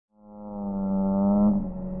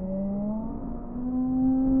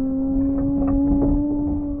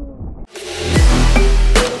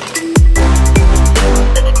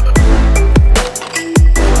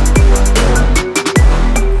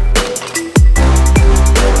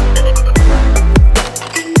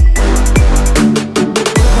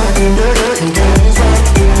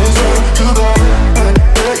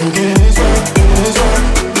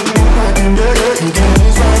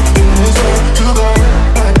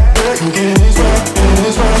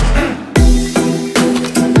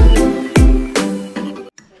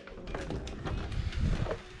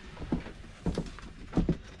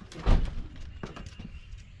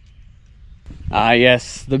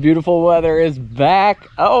Yes, the beautiful weather is back.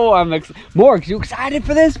 Oh, I'm excited. Morgs, you excited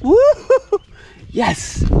for this? Woo!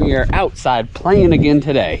 Yes, we are outside playing again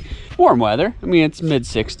today. Warm weather. I mean, it's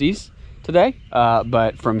mid-60s today,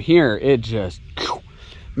 but from here, it just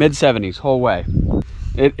mid-70s whole way.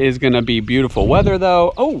 It is going to be beautiful weather,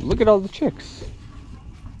 though. Oh, look at all the chicks.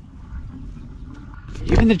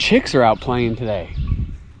 Even the chicks are out playing today.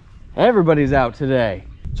 Everybody's out today.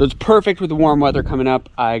 So it's perfect with the warm weather coming up.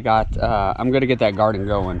 I'm gonna get that garden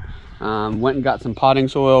going. Went and got some potting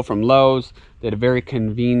soil from Lowe's. They had a very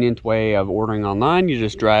convenient way of ordering online. You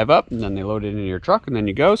just drive up and then they load it into your truck and then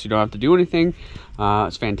you go, so you don't have to do anything.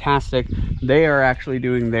 It's fantastic. They are actually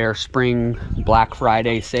doing their spring Black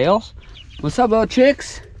Friday sales. What's up, little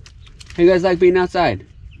chicks? How you guys like being outside?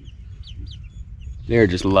 They're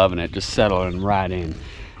just loving it, just settling right in.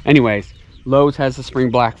 Anyways, Lowe's has the spring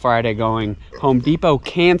Black Friday going. Home Depot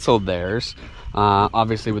canceled theirs,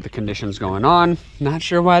 obviously with the conditions going on. Not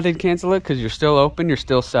sure why they'd cancel it, because you're still open, you're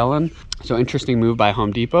still selling. So interesting move by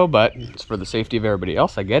Home Depot, but it's for the safety of everybody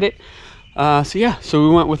else, I get it. So yeah, so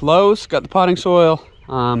we went with Lowe's, got the potting soil.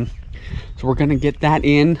 So we're gonna get that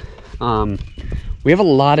in. We have a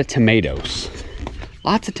lot of tomatoes.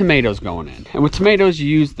 Lots of tomatoes going in. And with tomatoes, you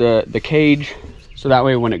use the cage, so that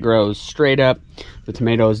way when it grows straight up, the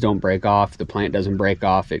tomatoes don't break off, the plant doesn't break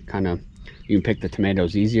off. It kind of, you can pick the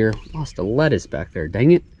tomatoes easier. Lost the lettuce back there,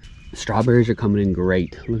 dang it. The strawberries are coming in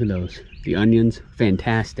great. Look at those. The onions,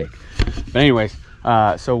 fantastic. But anyways,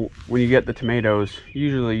 so when you get the tomatoes, you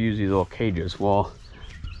usually use these little cages. Well,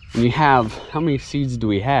 when you have, how many seeds do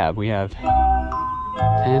we have? We have 10,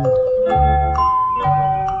 10,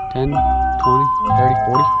 20, 30,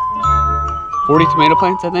 40. 40 tomato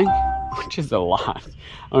plants, I think, which is a lot.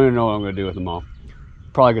 I don't even know what I'm gonna do with them all.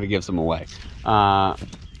 Probably gonna give some away.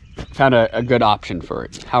 Found a good option for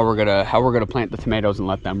it. How we're gonna plant the tomatoes and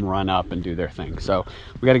let them run up and do their thing. So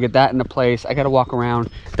we got to get that into place. I got to walk around.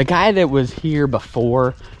 The guy that was here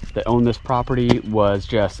before that owned this property was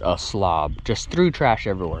just a slob. Just threw trash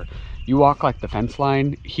everywhere. You walk like the fence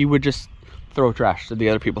line, he would just throw trash to the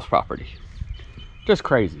other people's property. Just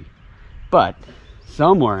crazy. But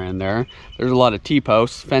somewhere in there, there's a lot of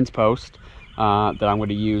T-posts, fence posts, that I'm going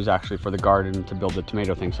to use actually for the garden to build the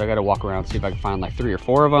tomato thing. So I got to walk around, see if I can find like 3 or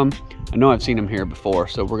 4 of them. I know I've seen them here before,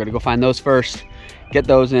 so we're going to go find those first, get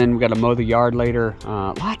those in. We got to mow the yard later.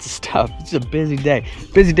 Lots of stuff. It's a busy day.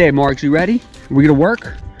 Busy day, Marks. You ready? Are we going to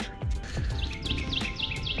work?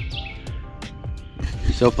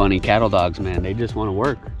 So funny. Cattle dogs, man. They just want to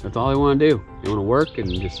work. That's all they want to do. They want to work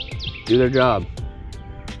and just do their job.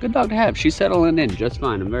 Good dog to have. She's settling in just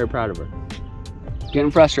fine. I'm very proud of her. Getting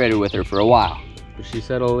frustrated with her for a while, but she's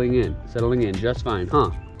settling in just fine, huh?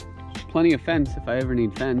 Plenty of fence if I ever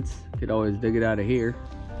need fence. Could always dig it out of here.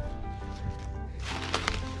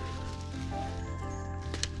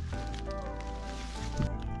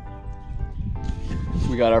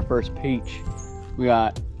 We got our first peach. We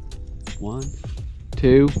got 1,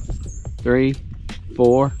 2, 3,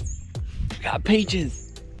 4. We got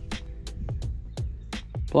peaches.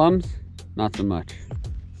 Plums, not so much.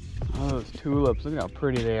 Oh, those tulips, look at how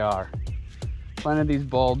pretty they are. Planted these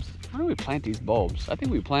bulbs. When did we plant these bulbs? I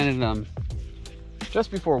think we planted them just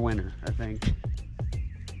before winter, I think.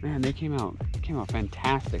 Man, they came out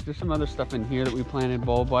fantastic. There's some other stuff in here that we planted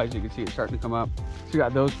bulb-wise. You can see it starting to come up. So we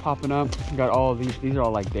got those popping up. We got all of these. These are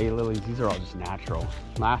all like daylilies. These are all just natural.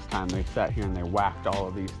 Last time they sat here and they whacked all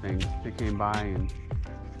of these things. They came by and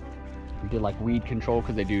did like weed control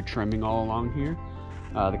because they do trimming all along here.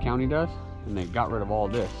 The county does. And they got rid of all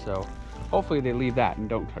this, so hopefully they leave that and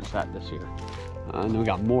don't touch that this year. And then we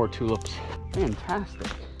got more tulips. Fantastic.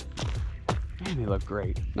 Man, they look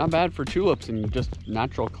great. Not bad for tulips and just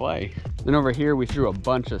natural clay. Then over here we threw a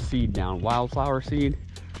bunch of seed down, wildflower seed.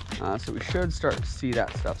 So we should start to see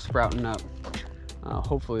that stuff sprouting up.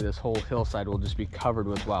 Hopefully this whole hillside will just be covered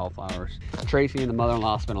with wildflowers. Tracy and the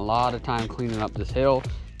mother-in-law spent a lot of time cleaning up this hill,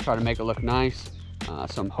 try to make it look nice.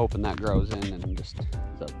 So I'm hoping that grows in and just,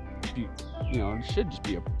 you know, it should just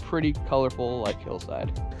be a pretty colorful like hillside.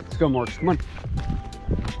 Let's go, Morris, come on.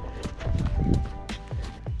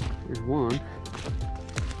 Here's one.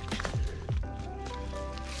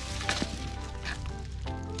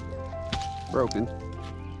 Broken.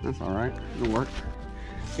 That's all right, it'll work.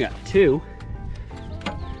 We got 2.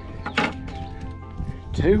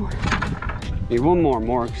 Need one more,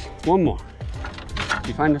 Morris. One more.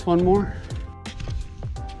 You find us one more?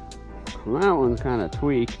 Well, that one's kind of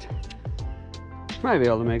tweaked. Might be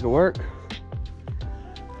able to make it work.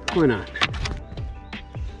 Why not?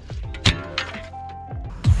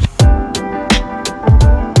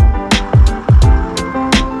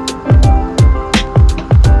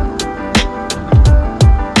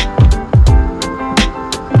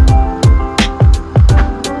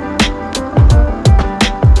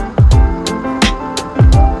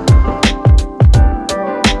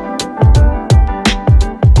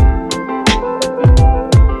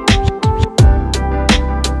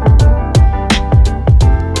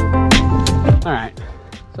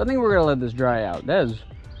 So I think we're gonna let this dry out. That is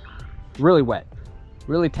really wet,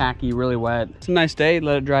 really tacky, really wet. It's a nice day,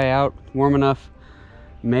 let it dry out, warm enough.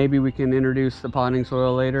 Maybe we can introduce the potting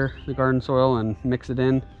soil later, the garden soil, and mix it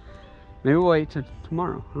in. Maybe we'll wait till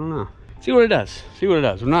tomorrow, I don't know. See what it does, see what it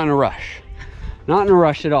does. We're not in a rush. Not in a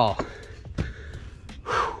rush at all.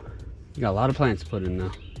 Whew. You got a lot of plants to put in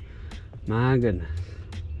though. My goodness.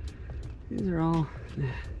 These are all,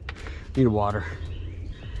 need to water.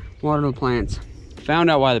 Water the plants.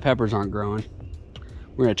 Found out why the peppers aren't growing.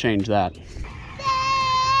 We're gonna change that.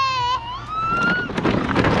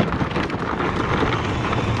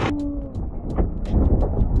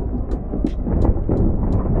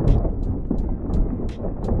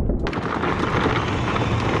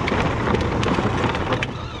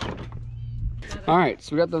 All right,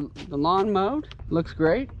 so we got the lawn mowed. Looks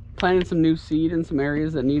great. Planted some new seed in some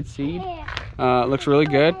areas that need seed. Looks really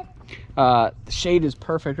good. The shade is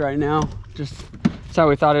perfect right now. Just that's how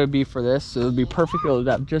we thought it would be for this. So it would be perfect. It'll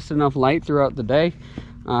have just enough light throughout the day.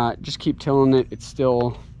 Just keep tilling it. It's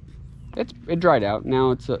still, it dried out.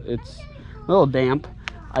 Now it's a little damp.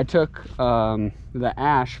 I took the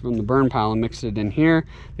ash from the burn pile and mixed it in here.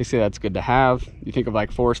 They say that's good to have. You think of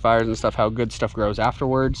like forest fires and stuff, how good stuff grows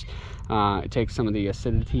afterwards. It takes some of the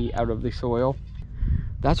acidity out of the soil.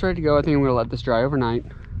 That's ready to go. I think I'm gonna let this dry overnight.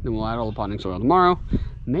 Then we'll add all the potting soil tomorrow.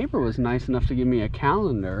 Neighbor was nice enough to give me a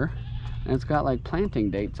calendar, and it's got like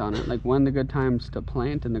planting dates on it, like when the good times to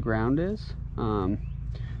plant in the ground is.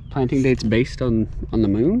 Planting dates based on the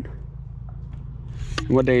moon.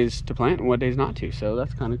 What days to plant and what days not to. So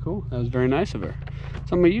that's kind of cool. That was very nice of her.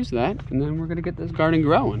 So I'm gonna use that, and then we're gonna get this garden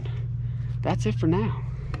growing. That's it for now.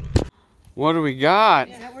 What do we got?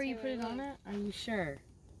 Is that where you put it on it? Are you sure?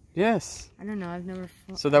 Yes. I don't know. I've never.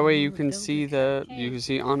 So that way you can see Anna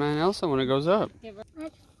and Elsa when it goes up.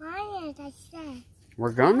 Let's fly it, I said.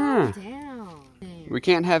 We're gonna. Down. We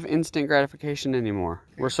can't have instant gratification anymore.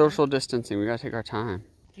 We're social distancing. We gotta take our time.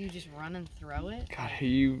 Do you just run and throw it? God,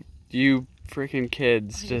 you freaking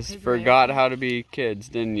kids just forgot how to be kids,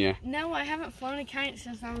 didn't you? No, I haven't flown a kite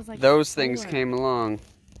since I was like. Those things came along,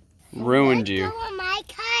 ruined you. Go on my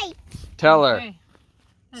kite. Tell her. Okay.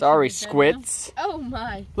 Sorry, squits. Oh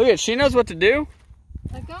my. Look at, she knows what to do.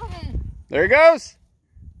 Let go ahead. There it goes.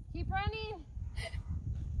 Keep running.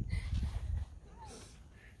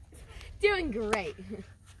 Doing great.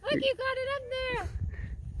 Look, you got it up there.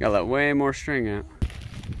 Gotta let way more string out.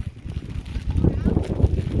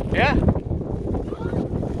 Yeah.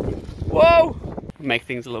 Whoa. Make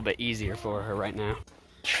things a little bit easier for her right now.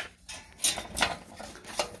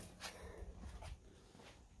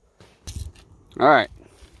 All right,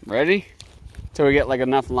 ready? Till we get like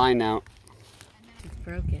enough line out. It's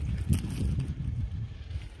broken.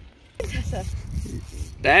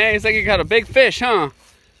 Dang, it's like you got a big fish, huh?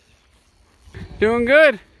 Doing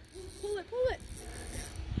good. Pull it, pull it.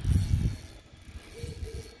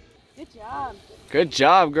 Good job. Good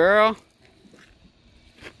job, girl.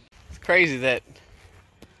 It's crazy that it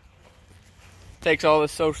takes all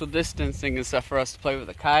this social distancing and stuff for us to play with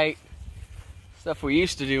a kite. Stuff we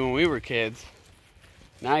used to do when we were kids.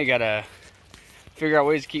 Now you gotta figure out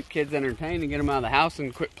ways to keep kids entertained and get them out of the house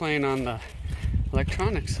and quit playing on the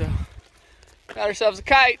electronics. So, got ourselves a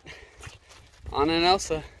kite. Anna and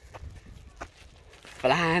Elsa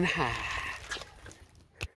flying high.